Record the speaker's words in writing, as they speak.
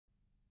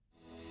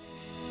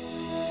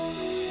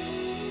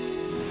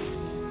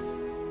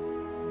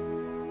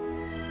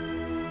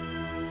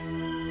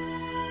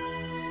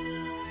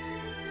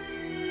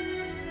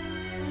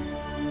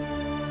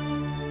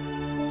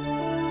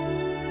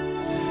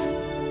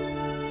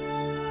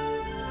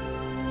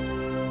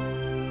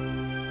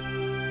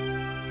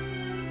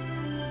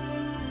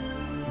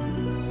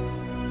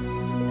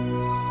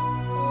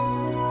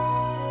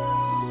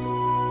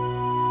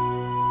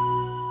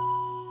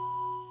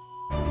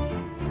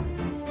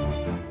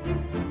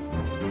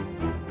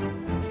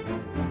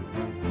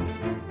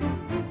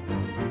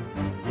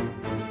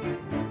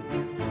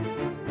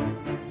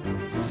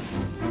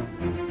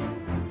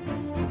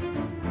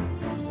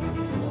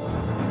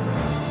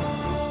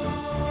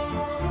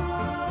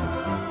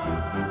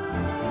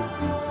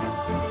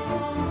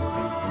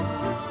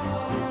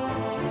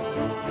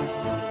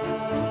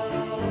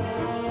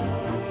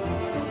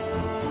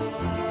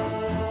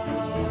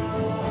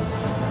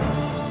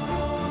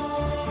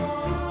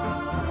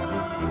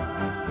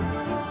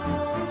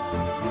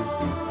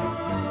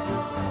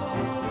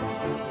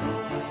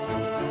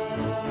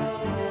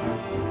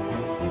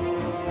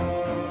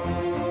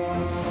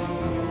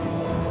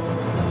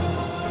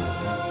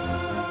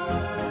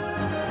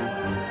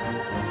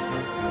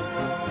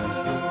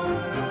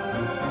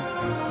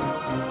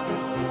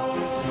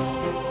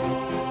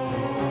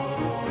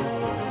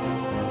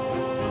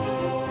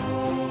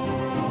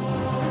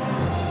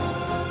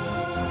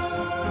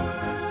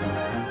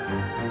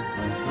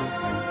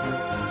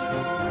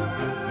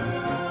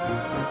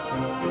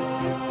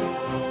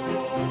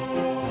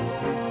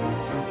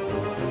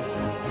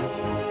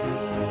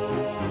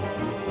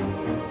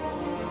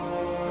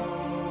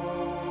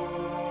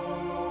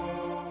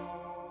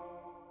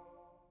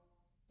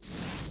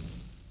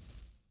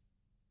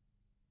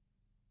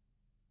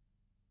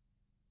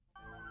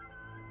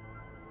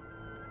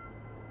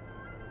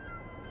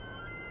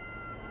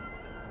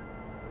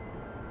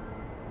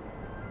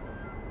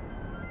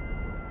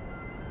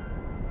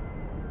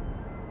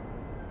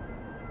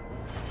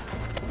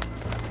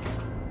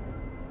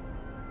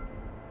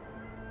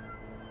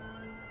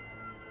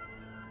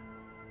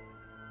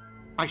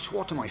I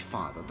swore to my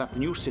father that the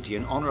new city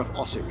in honor of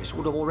Osiris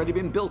would have already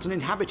been built and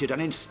inhabited,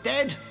 and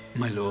instead...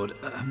 My lord,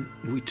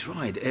 we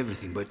tried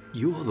everything, but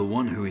you're the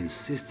one who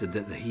insisted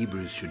that the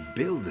Hebrews should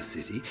build the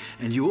city,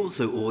 and you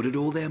also ordered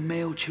all their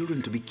male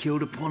children to be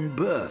killed upon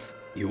birth.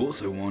 You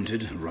also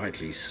wanted,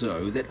 rightly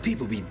so, that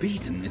people be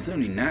beaten. It's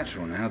only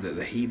natural now that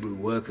the Hebrew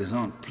workers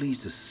aren't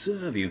pleased to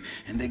serve you,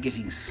 and they're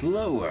getting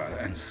slower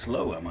and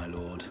slower, my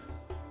lord.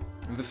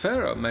 The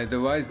Pharaoh made the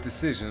wise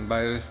decision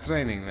by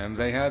restraining them.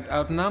 They had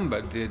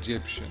outnumbered the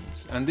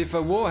Egyptians, and if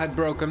a war had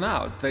broken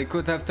out, they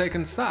could have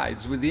taken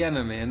sides with the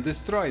enemy and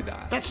destroyed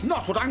us. That's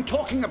not what I'm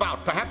talking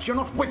about. Perhaps you're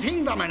not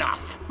whipping them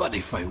enough. But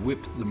if I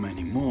whipped them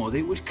anymore,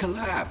 they would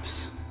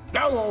collapse.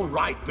 Oh, all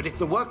right, but if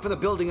the work for the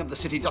building of the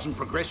city doesn't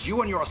progress, you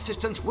and your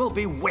assistants will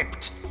be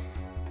whipped.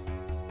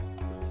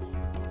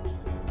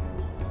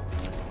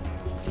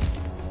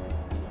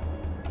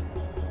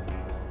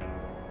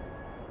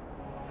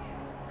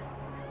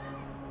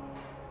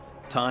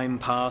 Time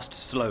passed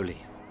slowly,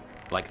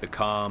 like the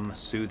calm,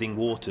 soothing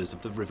waters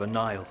of the river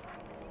Nile.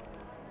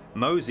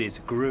 Moses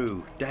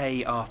grew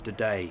day after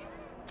day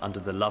under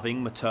the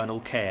loving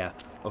maternal care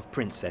of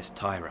Princess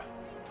Tyra.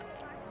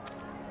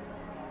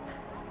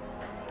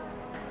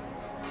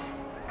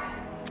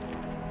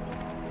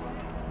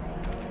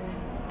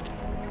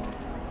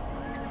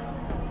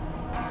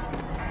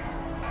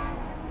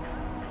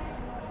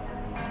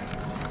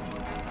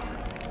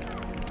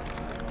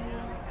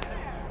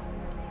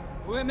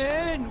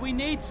 Women, we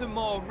need some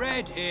more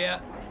red here.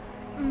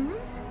 Hmm?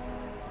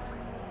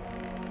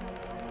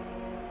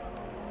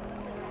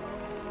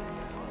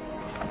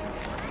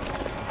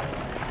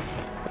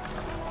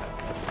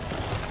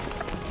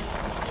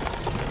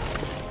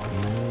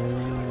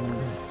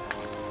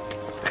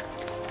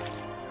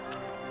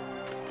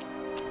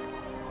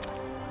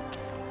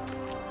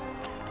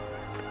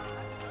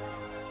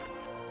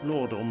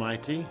 Lord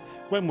Almighty,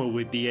 when will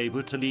we be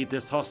able to leave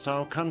this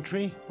hostile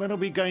country? When are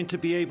we going to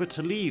be able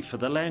to leave for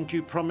the land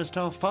you promised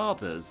our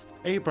fathers?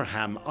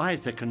 Abraham,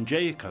 Isaac and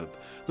Jacob,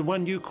 the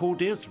one you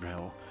called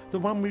Israel, the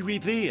one we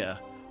revere.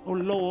 Oh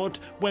Lord,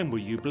 when will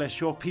you bless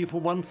your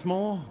people once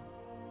more?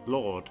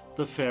 Lord,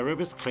 the Pharaoh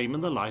is claiming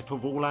the life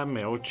of all our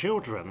male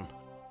children.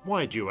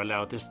 Why do you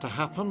allow this to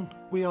happen?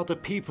 We are the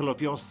people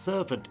of your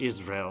servant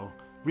Israel.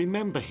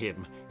 Remember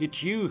him.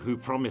 It's you who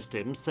promised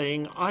him,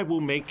 saying, I will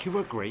make you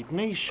a great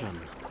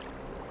nation.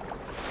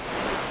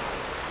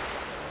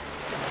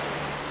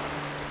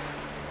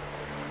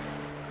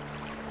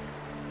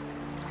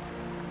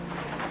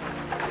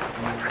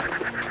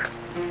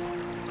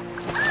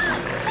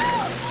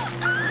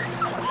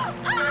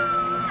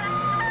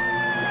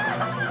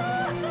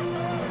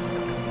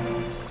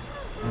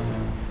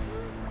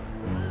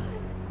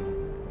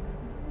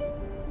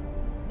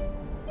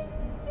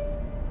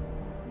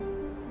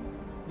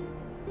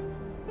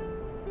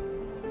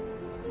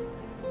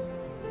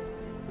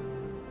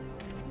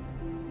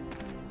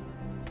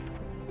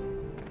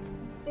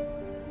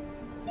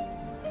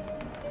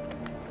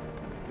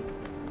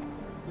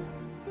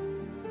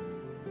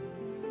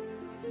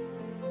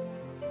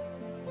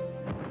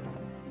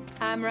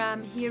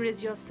 Amram, here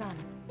is your son.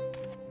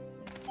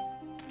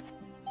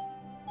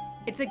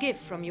 It's a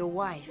gift from your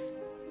wife.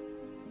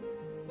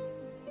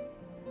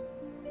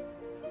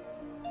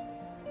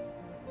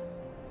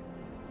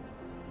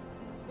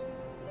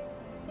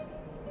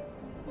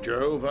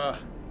 Jehovah,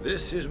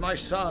 this is my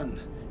son.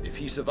 If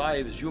he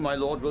survives, you, my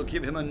lord, will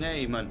give him a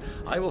name, and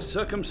I will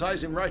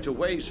circumcise him right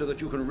away so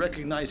that you can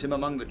recognize him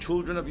among the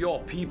children of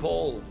your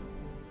people.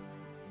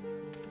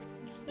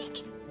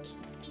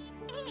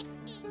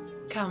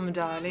 Come,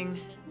 darling.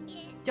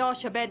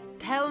 Jochebed,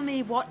 tell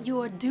me what you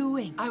are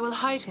doing. I will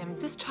hide him.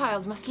 This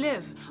child must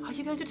live. Are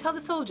you going to tell the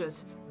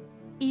soldiers?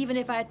 Even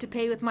if I had to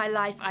pay with my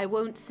life, I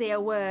won't say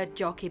a word,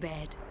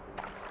 Jochebed.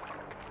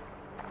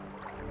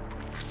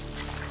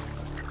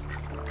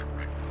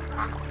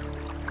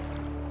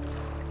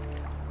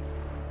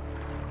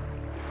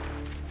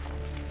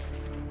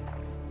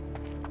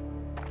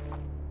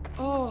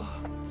 Oh.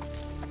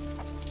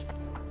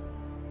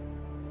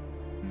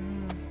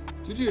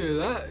 Did you hear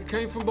that? It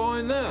came from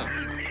behind there.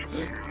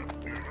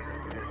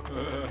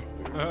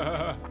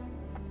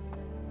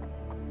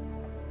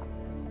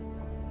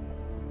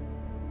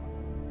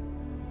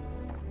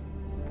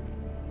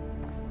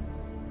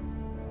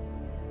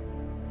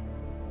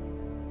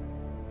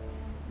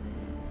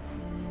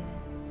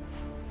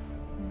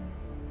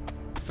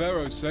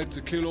 Pharaoh said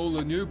to kill all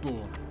the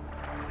newborn.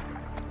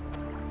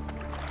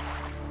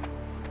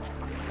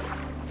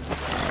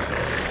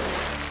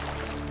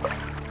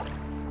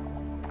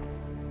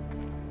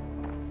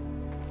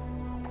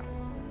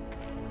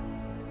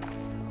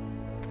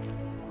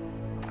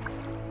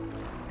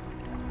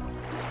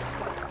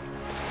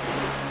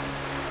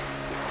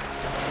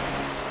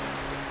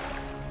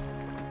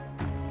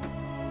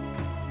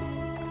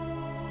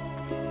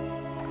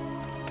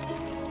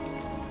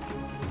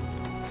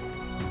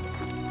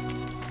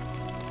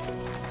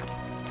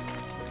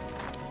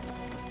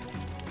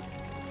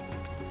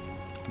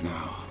 No.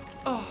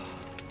 Oh.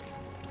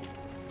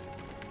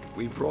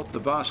 We brought the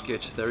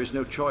basket. There is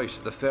no choice.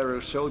 The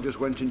Pharaoh's soldiers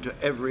went into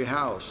every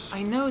house.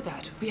 I know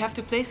that. We have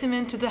to place him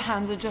into the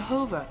hands of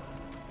Jehovah.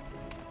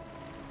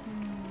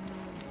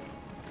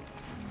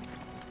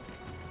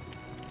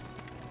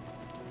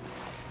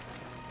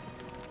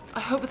 I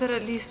hope that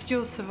at least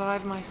you'll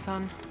survive, my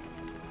son.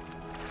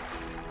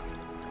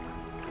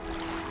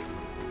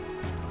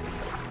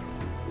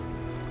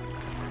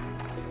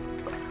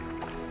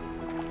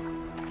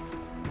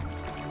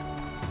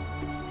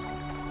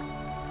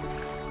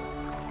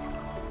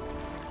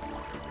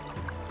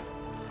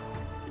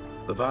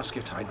 The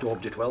basket, I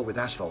daubed it well with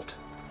asphalt.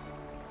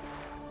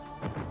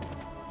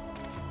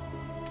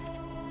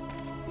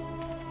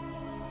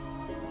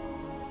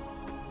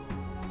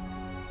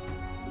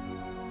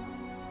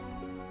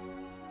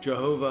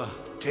 Jehovah,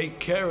 take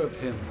care of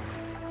him.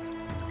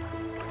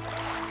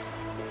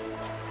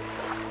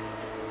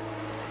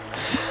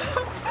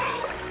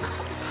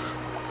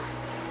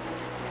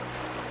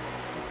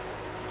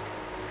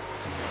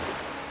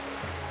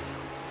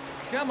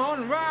 Come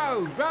on,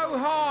 row! Row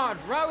hard!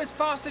 Row as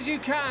fast as you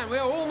can! We're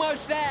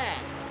almost there!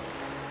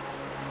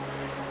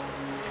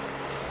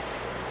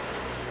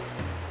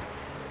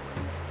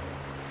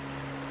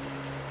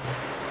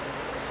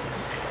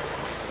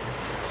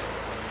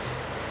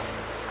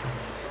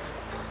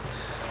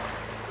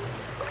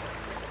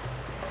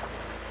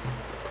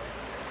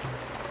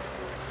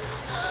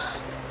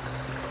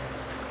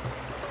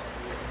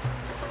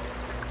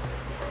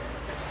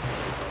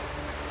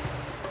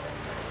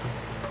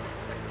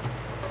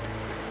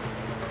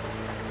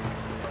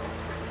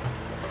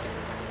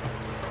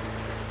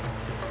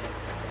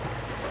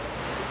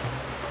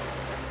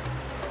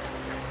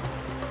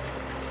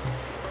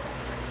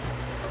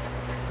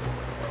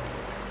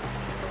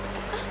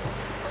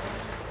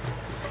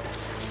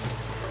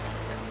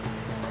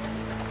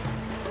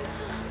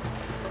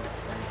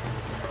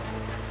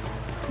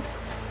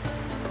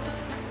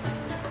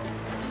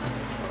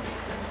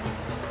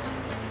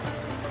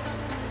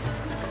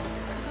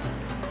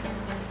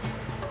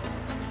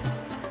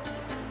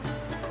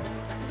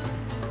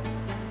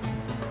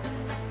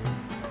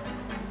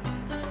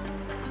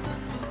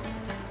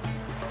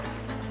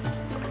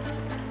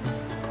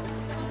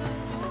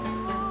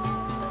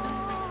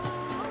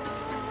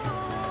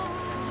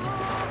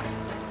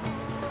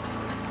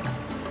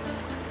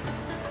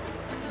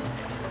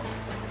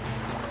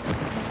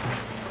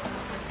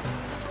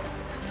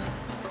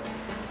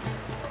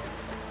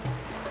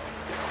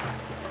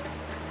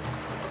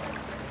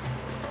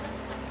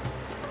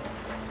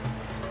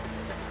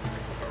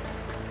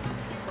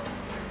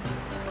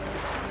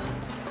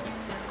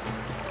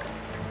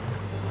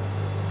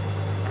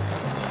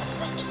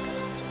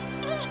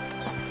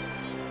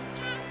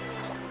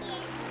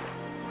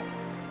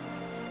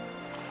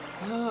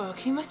 Look,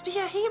 he must be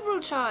a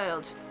Hebrew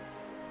child.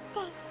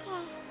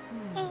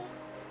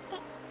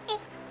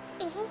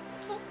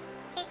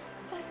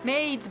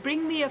 Maids,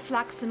 bring me a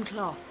flaxen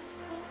cloth.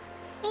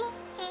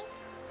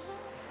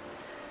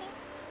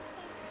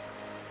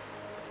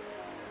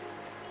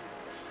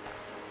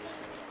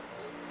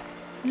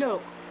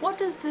 Look, what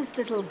does this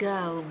little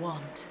girl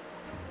want?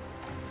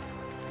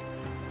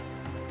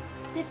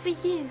 They're for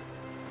you.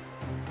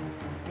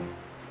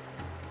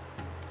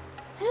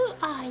 Who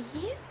are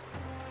you?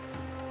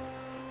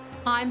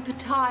 I'm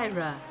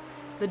Patira,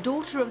 the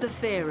daughter of the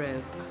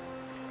Pharaoh.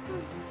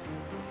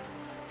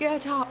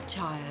 Get up,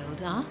 child,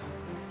 huh?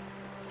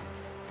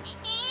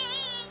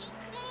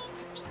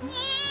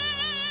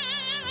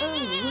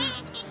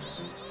 Oh,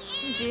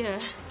 dear.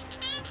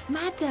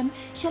 Madam,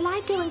 shall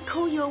I go and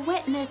call your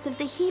wet nurse of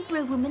the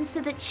Hebrew woman so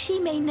that she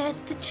may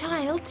nurse the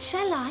child,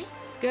 shall I?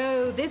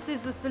 Go, this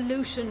is the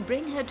solution.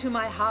 Bring her to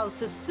my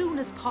house as soon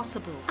as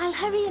possible. I'll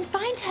hurry and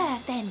find her,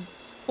 then.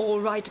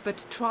 All right,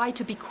 but try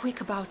to be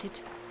quick about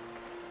it.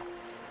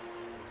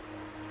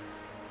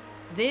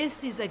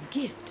 This is a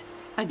gift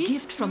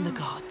from the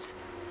gods.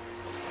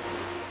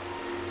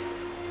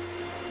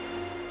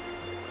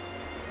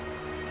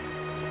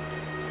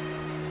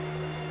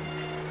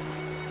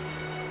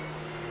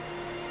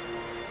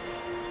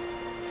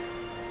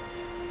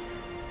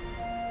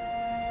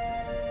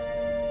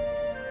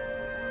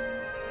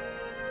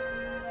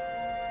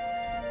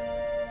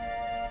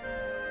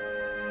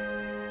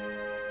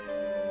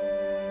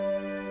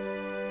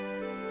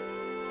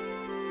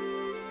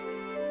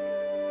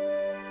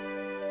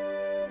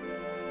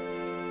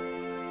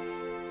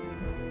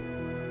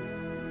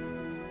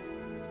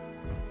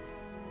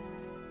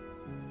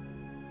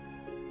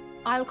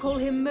 I'll call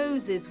him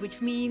Moses,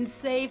 which means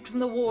saved from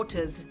the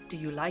waters. Do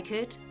you like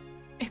it?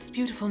 It's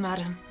beautiful,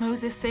 madam.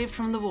 Moses saved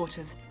from the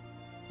waters.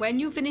 When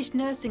you finish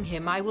nursing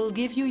him, I will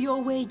give you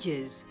your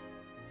wages.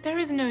 There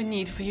is no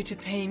need for you to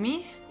pay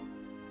me.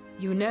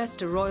 You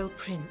nursed a royal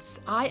prince.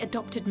 I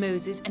adopted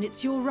Moses, and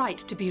it's your right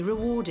to be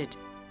rewarded.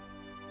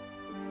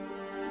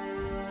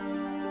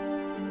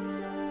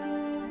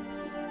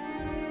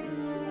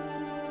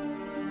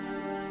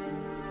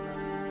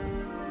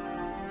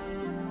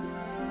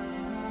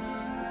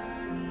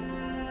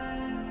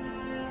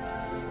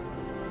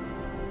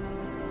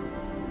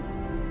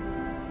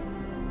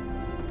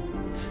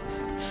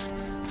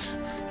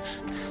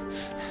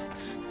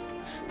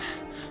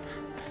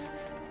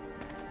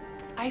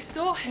 I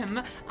saw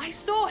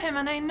him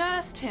and I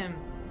nursed him.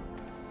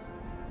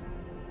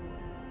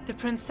 The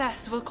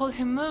princess will call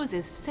him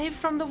Moses, saved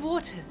from the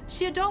waters.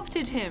 She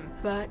adopted him.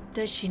 But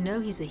does she know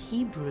he's a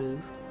Hebrew?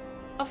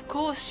 Of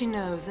course she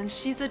knows, and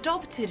she's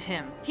adopted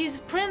him.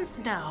 He's prince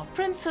now,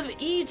 Prince of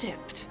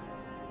Egypt.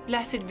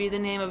 Blessed be the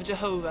name of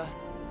Jehovah.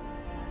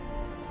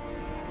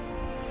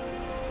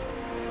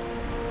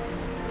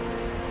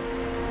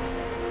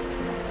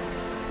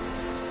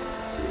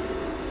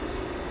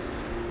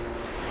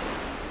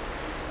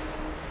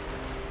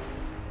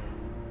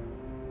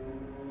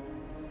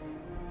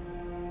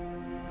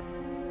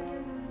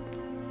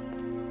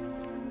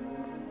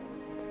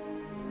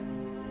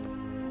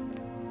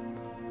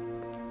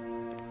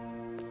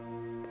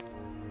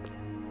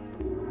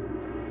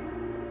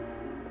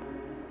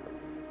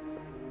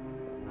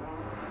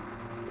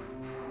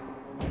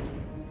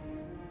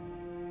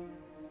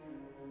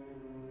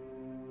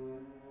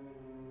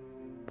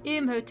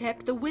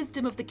 Imhotep, the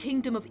wisdom of the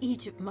kingdom of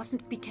Egypt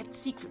mustn't be kept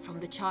secret from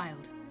the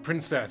child.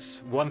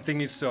 Princess, one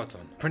thing is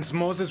certain. Prince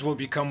Moses will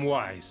become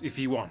wise if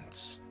he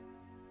wants.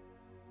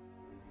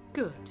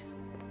 Good.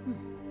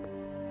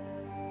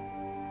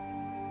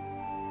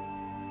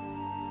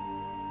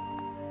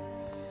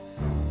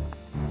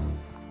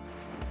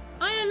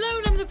 I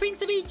alone am the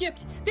Prince of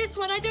Egypt. This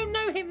one, I don't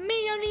know him.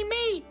 Me, only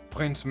me.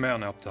 Prince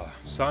Merneptah,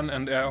 son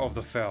and heir of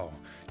the Pharaoh.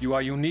 You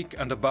are unique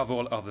and above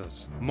all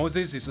others.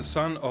 Moses is the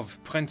son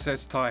of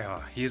Princess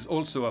Tyra. He is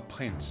also a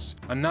prince.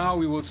 And now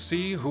we will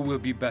see who will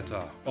be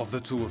better of the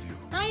two of you.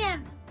 I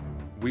am.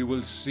 We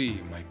will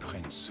see, my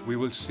prince. We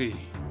will see.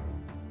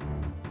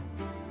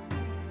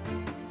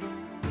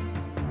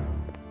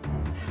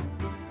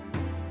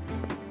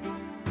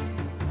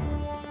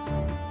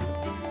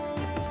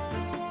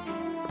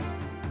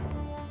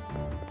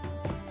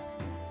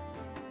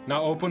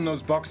 Now open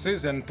those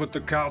boxes and put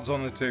the cards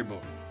on the table.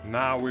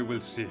 Now we will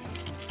see.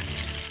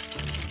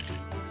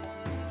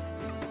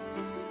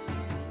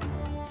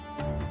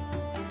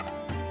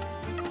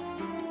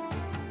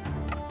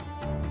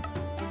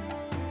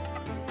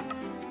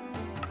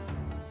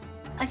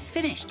 I've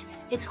finished.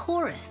 It's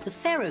Horus, the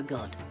Pharaoh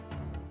god.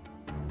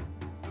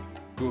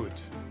 Good.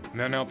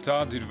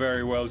 Merneptah did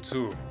very well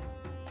too.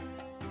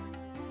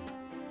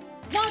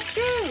 It's not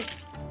true.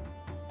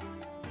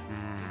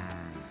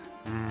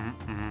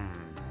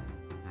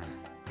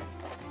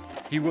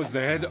 He was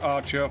the head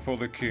archer for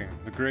the king,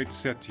 the great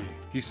Seti.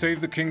 He saved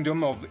the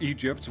kingdom of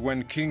Egypt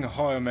when King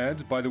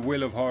Homed, by the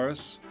will of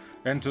Horus,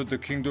 entered the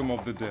kingdom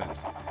of the dead.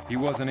 He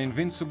was an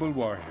invincible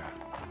warrior.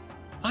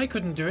 I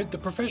couldn't do it. The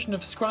profession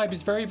of scribe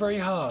is very, very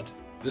hard.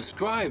 The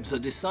scribes are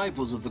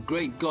disciples of the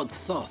great god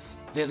Thoth.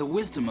 They're the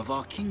wisdom of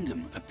our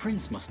kingdom. A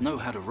prince must know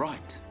how to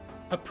write.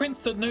 A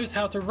prince that knows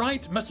how to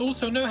write must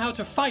also know how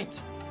to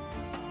fight.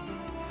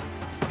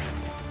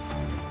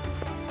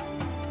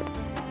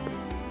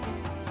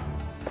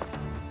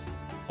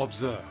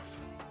 Observe.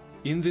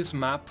 In this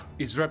map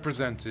is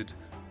represented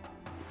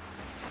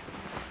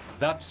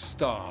that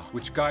star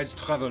which guides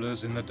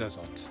travelers in the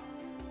desert.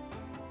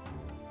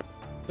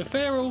 The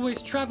Pharaoh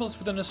always travels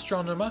with an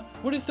astronomer.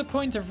 What is the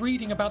point of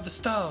reading about the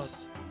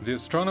stars? The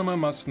astronomer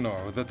must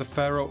know that the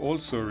Pharaoh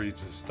also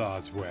reads the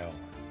stars well.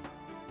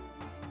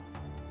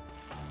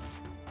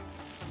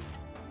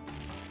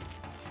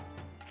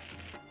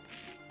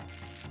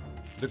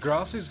 The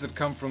grasses that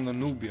come from the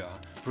Nubia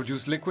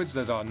produce liquids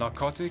that are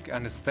narcotic,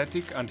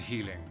 anesthetic, and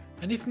healing.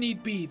 And if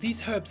need be,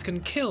 these herbs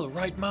can kill,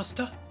 right,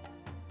 Master?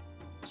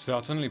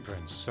 Certainly,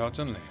 Prince,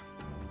 certainly.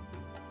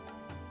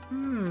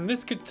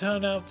 This could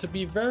turn out to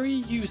be very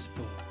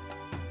useful.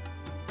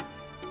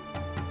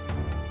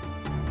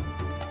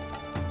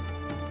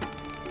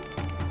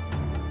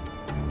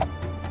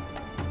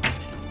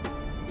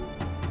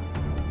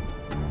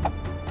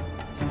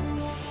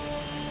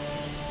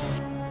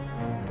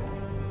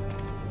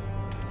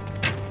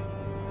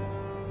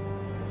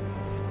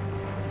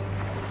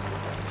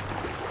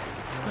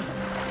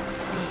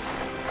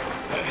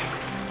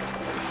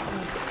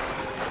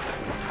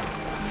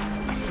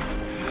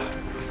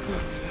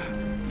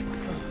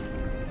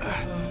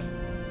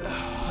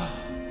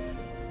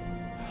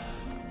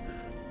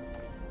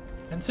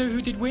 And so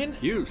who did win?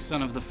 You,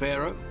 son of the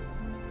Pharaoh.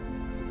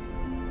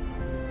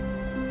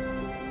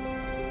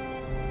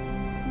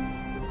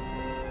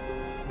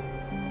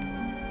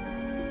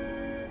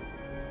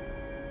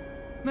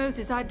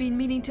 Moses, I've been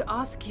meaning to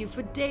ask you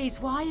for days,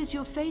 why is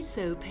your face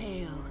so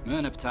pale?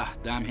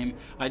 Merneptah, damn him.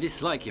 I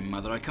dislike him,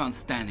 Mother. I can't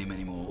stand him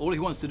anymore. All he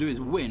wants to do is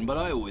win, but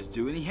I always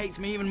do, and he hates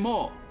me even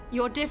more.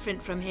 You're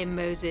different from him,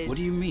 Moses. What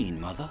do you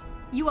mean, Mother?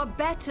 You are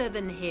better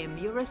than him.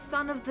 You're a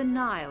son of the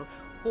Nile.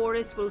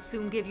 Horus will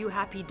soon give you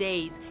happy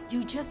days.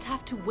 You just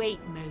have to wait,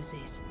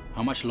 Moses.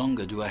 How much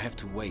longer do I have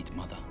to wait,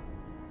 Mother?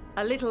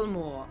 A little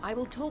more. I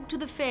will talk to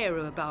the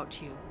Pharaoh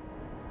about you.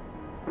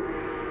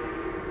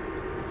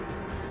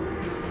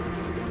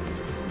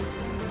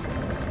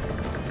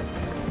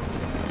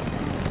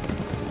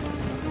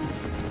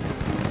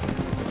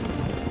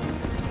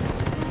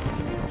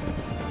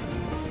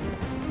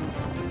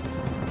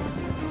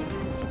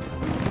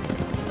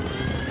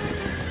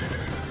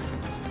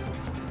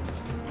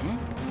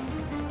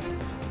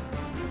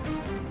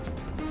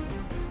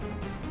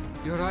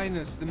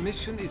 Highness, the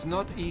mission is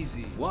not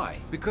easy. Why?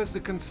 Because the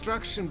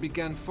construction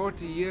began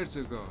 40 years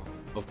ago.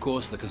 Of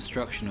course, the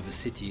construction of a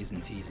city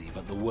isn't easy,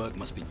 but the work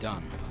must be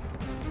done.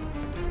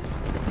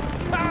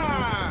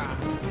 Ah!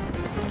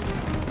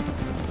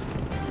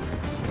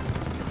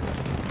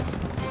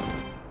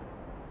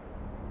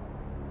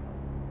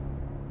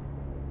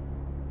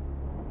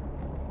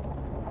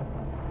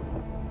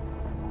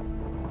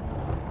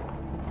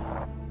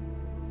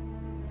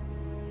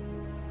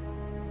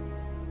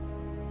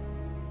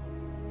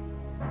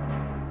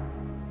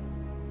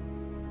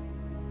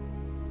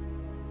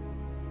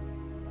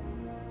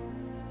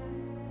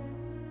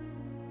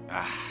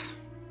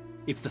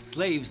 If the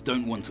slaves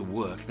don't want to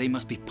work, they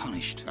must be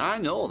punished. I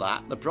know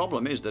that. The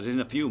problem is that in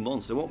a few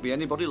months there won't be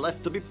anybody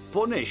left to be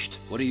punished.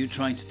 What are you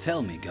trying to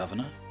tell me,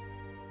 Governor?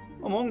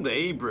 Among the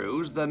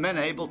Hebrews, the men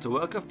able to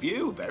work a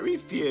few, very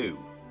few.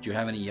 Do you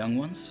have any young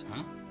ones,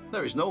 huh?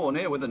 There is no one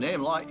here with a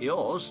name like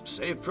yours,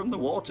 saved from the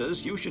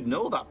waters. You should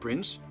know that,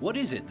 Prince. What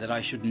is it that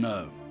I should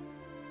know?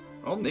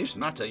 On this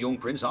matter, young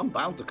Prince, I'm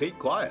bound to keep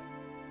quiet.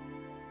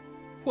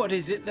 What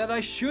is it that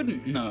I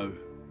shouldn't know?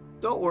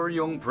 Don't worry,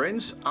 young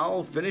Prince.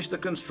 I'll finish the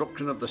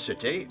construction of the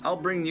city. I'll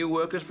bring new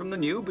workers from the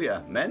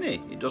Nubia.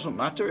 Many. It doesn't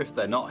matter if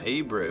they're not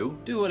Hebrew.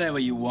 Do whatever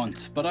you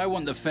want, but I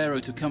want the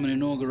Pharaoh to come and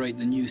inaugurate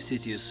the new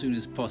city as soon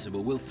as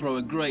possible. We'll throw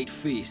a great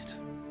feast.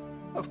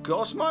 Of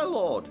course, my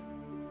lord.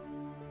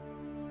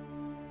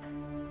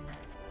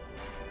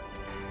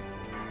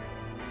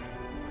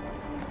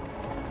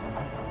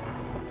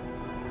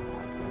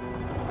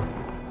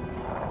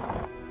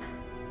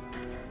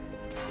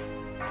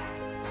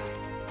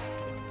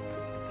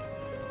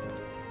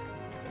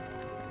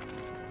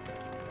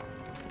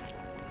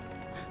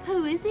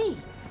 Who is he?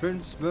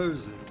 Prince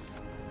Moses.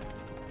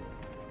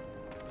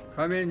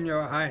 Come in,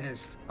 Your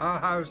Highness. Our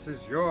house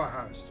is your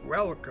house.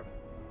 Welcome.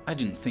 I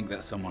didn't think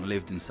that someone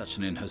lived in such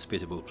an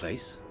inhospitable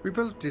place. We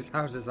built these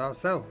houses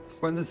ourselves.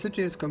 When the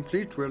city is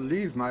complete, we'll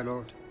leave, my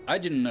lord. I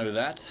didn't know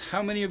that.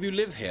 How many of you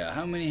live here?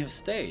 How many have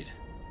stayed?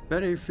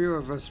 Very few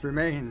of us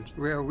remained.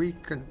 We are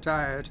weak and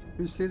tired.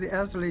 You see the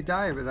elderly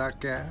die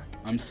without care.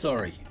 I'm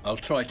sorry. I'll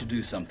try to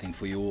do something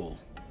for you all.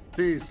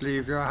 Please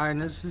leave, Your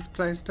Highness. This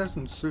place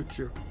doesn't suit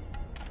you.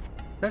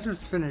 Let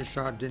us finish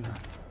our dinner.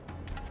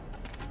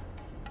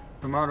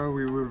 Tomorrow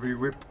we will be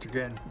whipped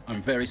again.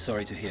 I'm very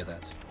sorry to hear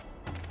that.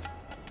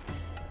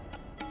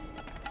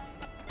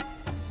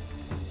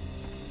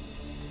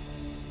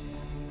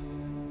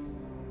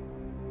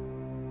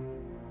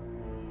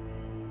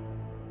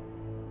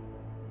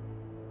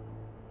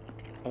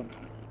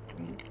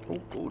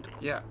 Oh, good.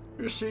 Yeah.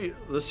 You see,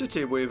 the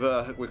city we've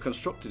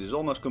constructed is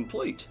almost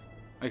complete.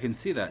 I can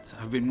see that.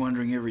 I've been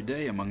wondering every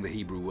day among the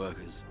Hebrew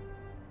workers.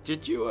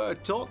 Did you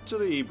talk to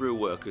the Hebrew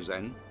workers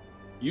then?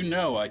 You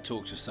know I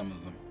talked to some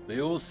of them.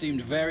 They all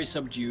seemed very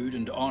subdued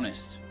and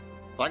honest.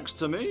 Thanks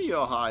to me,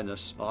 Your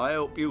Highness. I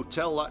hope you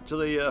tell that to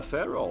the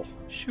Pharaoh.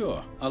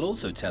 Sure. I'll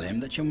also tell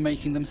him that you're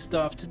making them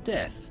starve to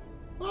death.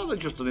 Well, they're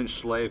just an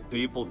enslaved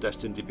people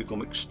destined to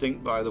become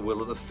extinct by the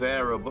will of the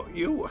Pharaoh, but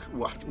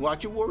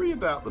why'd you worry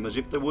about them as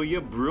if they were your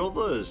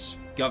brothers?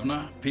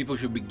 Governor, people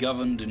should be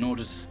governed in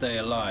order to stay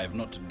alive,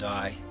 not to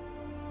die.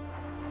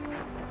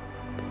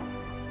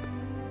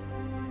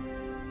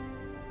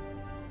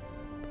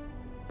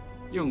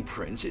 Young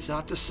Prince, it's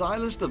hard to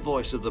silence the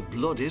voice of the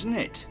blood, isn't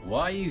it?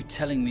 Why are you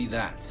telling me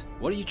that?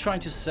 What are you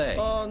trying to say?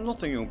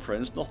 Nothing, young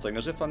Prince, nothing.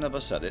 As if I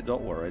never said it.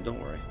 Don't worry, don't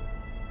worry.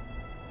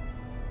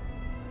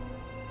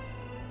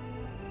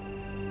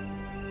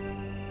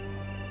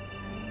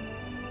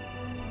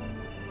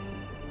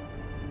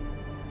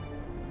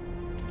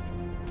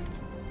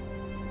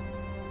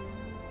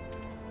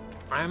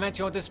 I am at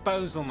your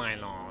disposal, my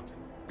lord.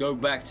 Go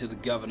back to the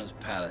governor's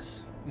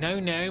palace. No,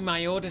 no,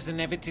 my orders are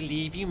never to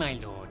leave you, my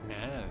lord.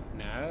 No,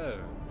 no.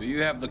 Do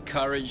you have the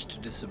courage to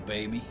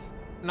disobey me?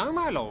 No,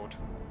 my lord.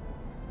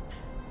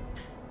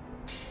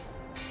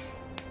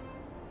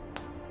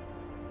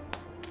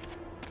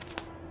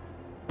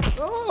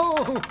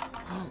 Oh!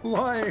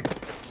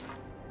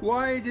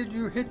 Why did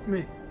you hit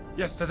me?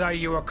 Yesterday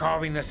you were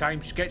carving the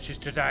same sketches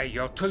today.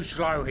 You're too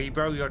slow,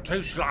 Hebrew. You're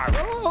too slow.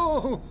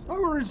 Oh! I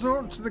will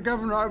resort to the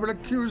governor. I will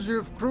accuse you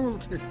of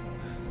cruelty.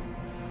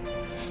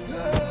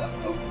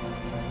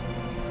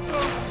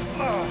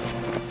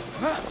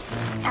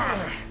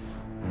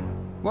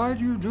 Why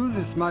do you do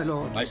this, my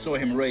lord? I saw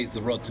him raise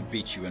the rod to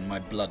beat you, and my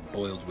blood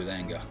boiled with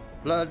anger.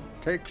 Blood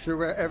takes you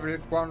wherever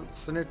it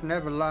wants, and it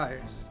never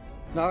lies.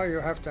 Now you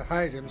have to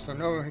hide him so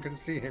no one can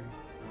see him.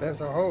 There's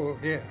a hole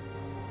here.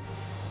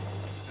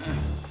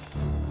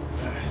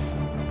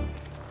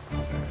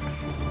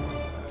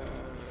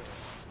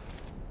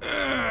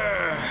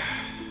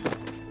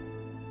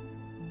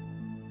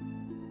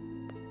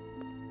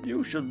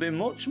 You should be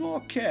much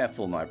more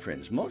careful, my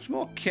prince, much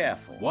more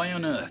careful. Why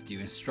on earth do you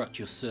instruct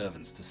your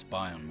servants to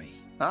spy on me?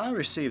 I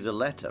received a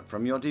letter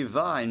from your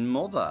divine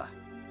mother.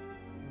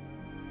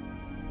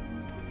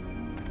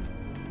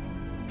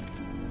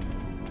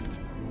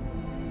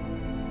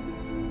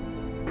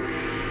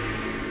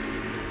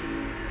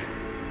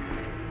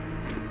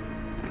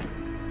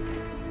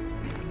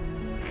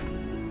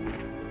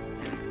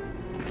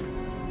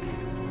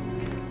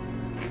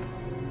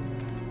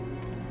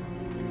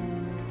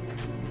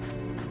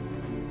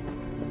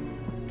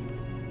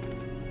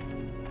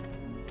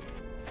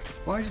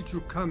 Why did you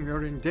come?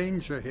 You're in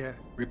danger here.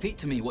 Repeat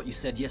to me what you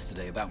said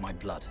yesterday about my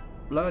blood.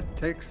 Blood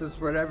takes us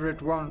wherever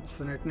it wants,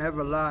 and it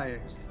never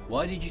lies.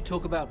 Why did you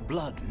talk about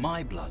blood,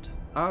 my blood?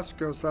 Ask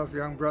yourself,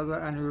 young brother,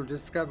 and you'll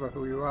discover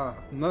who you are.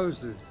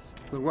 Moses,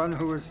 the one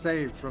who was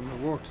saved from the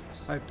waters.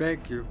 I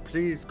beg you,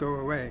 please go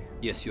away.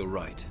 Yes, you're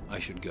right. I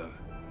should go.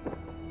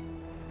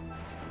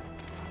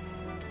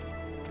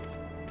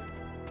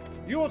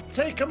 You have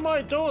taken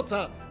my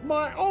daughter!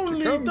 My only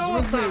She comes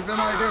daughter! with me, then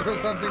I give her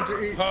something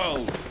to eat.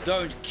 Hold!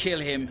 Don't kill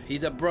him.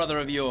 He's a brother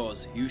of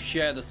yours. You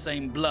share the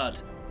same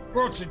blood.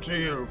 What's it to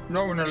you?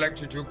 No one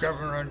elected you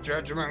governor and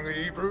judge among the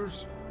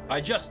Hebrews.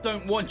 I just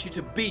don't want you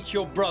to beat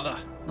your brother.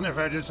 And if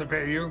I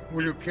disobey you,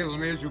 will you kill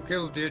me as you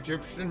killed the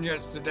Egyptian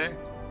yesterday?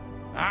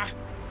 I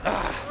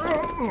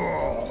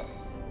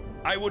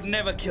would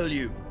never kill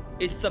you.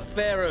 It's the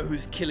Pharaoh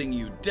who's killing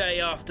you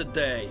day after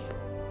day.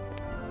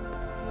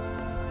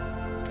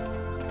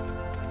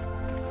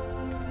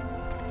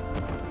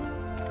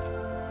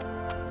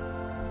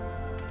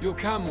 Your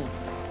camel.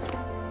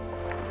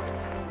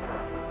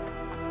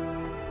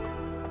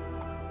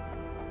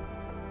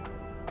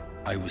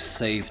 I was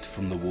saved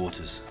from the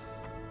waters.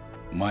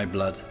 My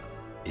blood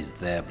is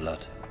their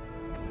blood.